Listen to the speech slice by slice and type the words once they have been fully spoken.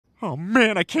Oh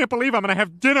man, I can't believe I'm gonna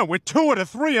have dinner with 2 of the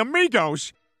Three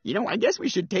Amigos. You know, I guess we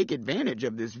should take advantage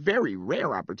of this very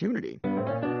rare opportunity. You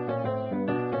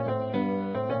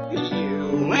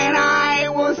and I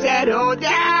will settle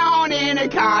down in a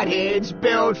cottage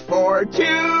built for 2.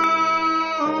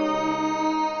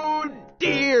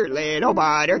 Dear little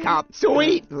buttercup,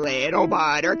 sweet little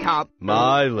buttercup,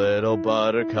 my little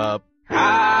buttercup,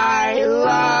 I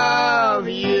love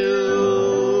you.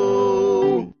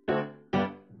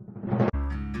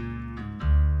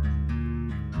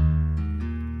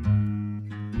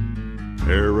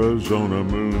 Arizona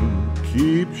moon,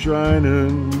 keep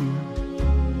shining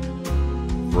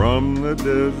from the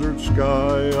desert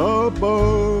sky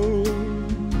above.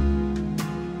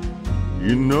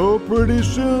 You know pretty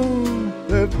soon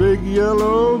that big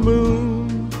yellow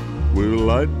moon will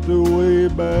light the way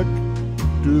back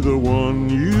to the one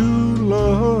you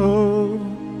love.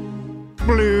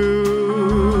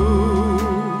 Blue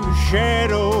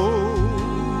shadows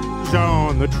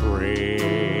on the trail.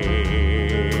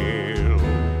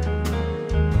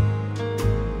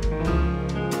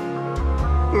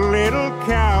 Little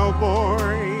cowboy,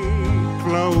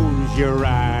 close your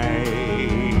eyes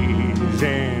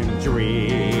and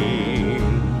dream.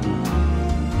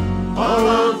 All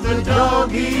of the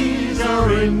doggies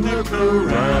are in the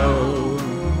corral.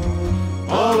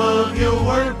 All of your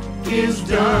work is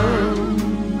done.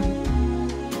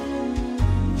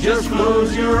 Just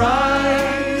close your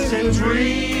eyes and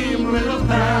dream, little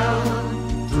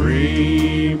pal.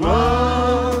 Dream on.